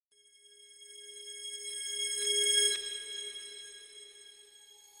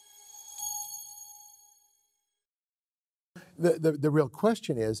The real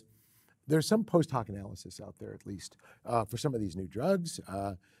question is, there's some post hoc analysis out there, at least, for some of these new drugs,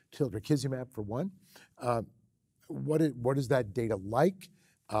 tilbrakizumab for one. What is that data like?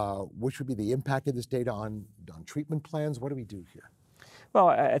 Which would be the impact of this data on treatment plans? What do we do here? Well,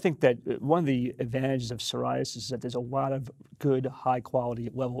 I think that one of the advantages of psoriasis is that there's a lot of good, high-quality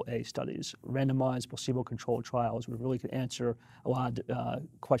level A studies, randomized, placebo-controlled trials, where we really can answer a lot of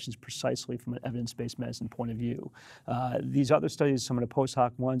questions precisely from an evidence-based medicine point of view. These other studies, some of the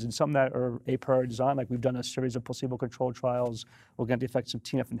post-hoc ones, and some that are a priori design, like we've done a series of placebo-controlled trials looking at the effects of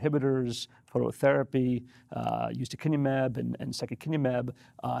TNF inhibitors, phototherapy, ustekinumab and secukinumab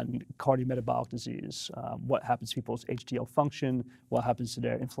on cardiometabolic disease. What happens to people's HDL function, what happens to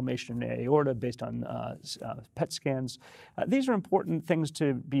their inflammation in the aorta based on PET scans. These are important things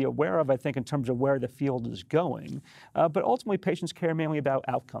to be aware of, I think, in terms of where the field is going. But ultimately, patients care mainly about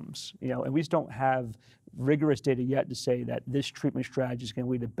outcomes, and we just don't have rigorous data yet to say that this treatment strategy is going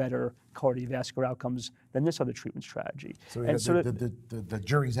to lead to better cardiovascular outcomes than this other treatment strategy. So, the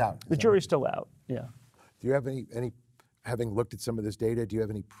jury's out. The jury's still out, yeah. Do you have any, having looked at some of this data, do you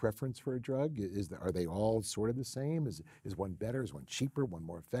have any preference for a drug? Are they all sort of the same? Is one better? Is one cheaper? One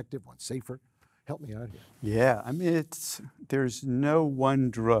more effective? One safer? Help me out here. Yeah, I mean, there's no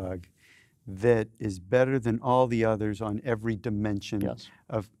one drug that is better than all the others on every dimension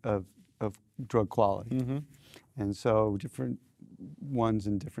of drug quality. Mm-hmm. And so different ones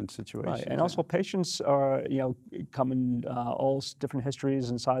in different situations. Right, and also patients are, come in all different histories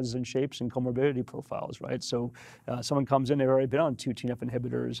and sizes and shapes and comorbidity profiles, right? So someone comes in, they've already been on 2 TNF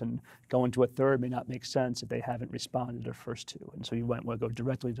inhibitors, and going to a third may not make sense if they haven't responded to their first 2. And so you might want to go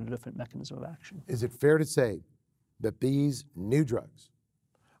directly to a different mechanism of action. Is it fair to say that these new drugs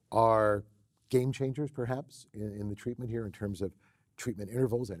are game changers, perhaps, in the treatment here in terms of treatment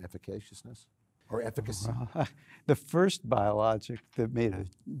intervals and efficaciousness or efficacy? The first biologic that made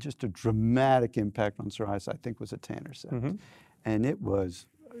just a dramatic impact on psoriasis, I think, was etanercept. Mm-hmm. And it was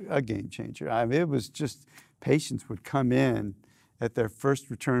a game changer. I mean, it was just, patients would come in at their first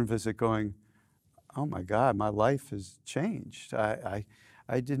return visit going, oh my God, my life has changed. I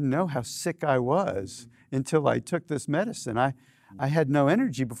didn't know how sick I was until I took this medicine. I had no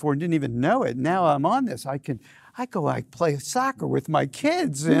energy before and didn't even know it. Now I'm on this. I go like play soccer with my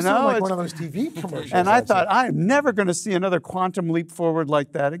kids, you know. Like one of those TV commercials. And I thought, I'm never going to see another quantum leap forward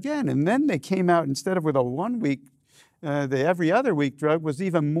like that again. And then they came out, instead of with a 1 week, the every other week drug was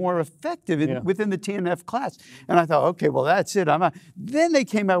even more effective within the TNF class. And I thought, okay, well, that's it. Then they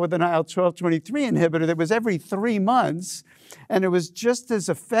came out with an IL-12/23 inhibitor that was every 3 months, and it was just as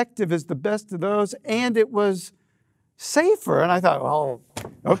effective as the best of those, and it was safer. And I thought, well,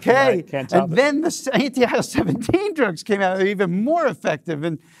 okay. Right, and then the anti-IL-17 drugs came out, even more effective.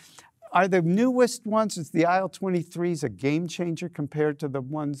 And are the newest ones, is the IL-23s a game changer compared to the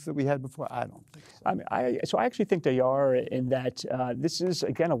ones that we had before? I don't think so. I mean, I actually think they are, in that this is,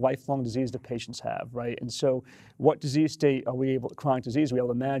 again, a lifelong disease that patients have, right? And so what disease state are we able, chronic disease, are we able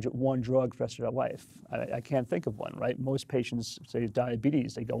to manage with one drug for the rest of their life? I can't think of one, right? Most patients, say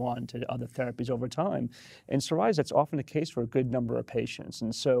diabetes, they go on to other therapies over time. In psoriasis, that's often the case for a good number of patients.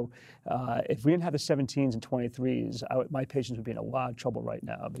 And so if we didn't have the 17s and 23s, my patients would be in a lot of trouble right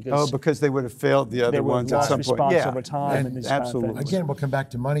now. Because they would have failed the other ones at some point. Yeah, over time. And absolutely. Kind of again, we'll come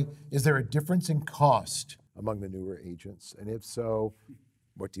back to money. Is there a difference in cost among the newer agents? And if so,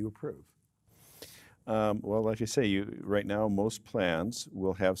 what do you approve? Well, like I say, right now most plans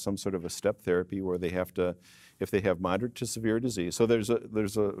will have some sort of a step therapy where they have to, if they have moderate to severe disease, so there's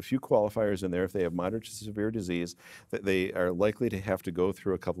a few qualifiers in there. If they have moderate to severe disease, that they are likely to have to go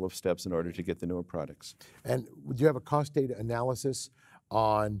through a couple of steps in order to get the newer products. And do you have a cost data analysis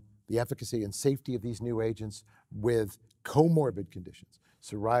on the efficacy and safety of these new agents with comorbid conditions,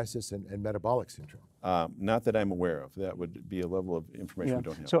 psoriasis and metabolic syndrome? Not that I'm aware of. That would be a level of information we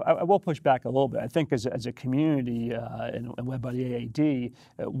don't have. So I will push back a little bit. I think as a community and led by the AAD,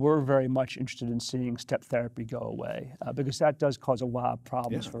 we're very much interested in seeing step therapy go away because that does cause a lot of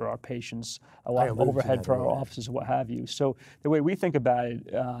problems for our patients, a lot of overhead for our offices and what have you. So the way we think about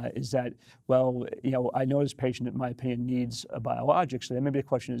it is that, well, I know this patient, in my opinion, needs a biologic. So then maybe the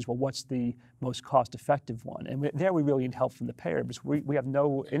question is, well, what's the most cost-effective one? And there we really need help from the payer because we have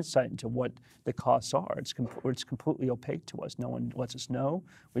no insight into what the costs are. It's completely opaque to us. No one lets us know.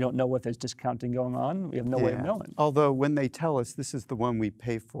 We don't know if there's discounting going on. We have no way of knowing. Although when they tell us this is the one we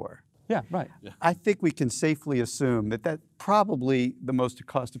pay for, yeah, right. I think we can safely assume that that's probably the most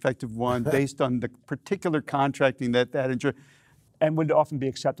cost-effective one based on the particular contracting that insurance. And would often be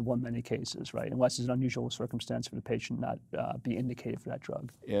acceptable in many cases, right? Unless it's an unusual circumstance for the patient not be indicated for that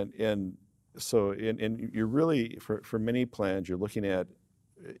drug. And So, and you're really, for many plans, you're looking at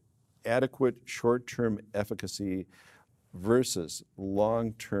adequate short-term efficacy versus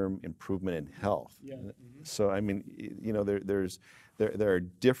long-term improvement in health. Yeah. So, I mean, you know, there are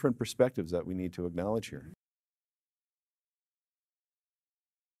different perspectives that we need to acknowledge here.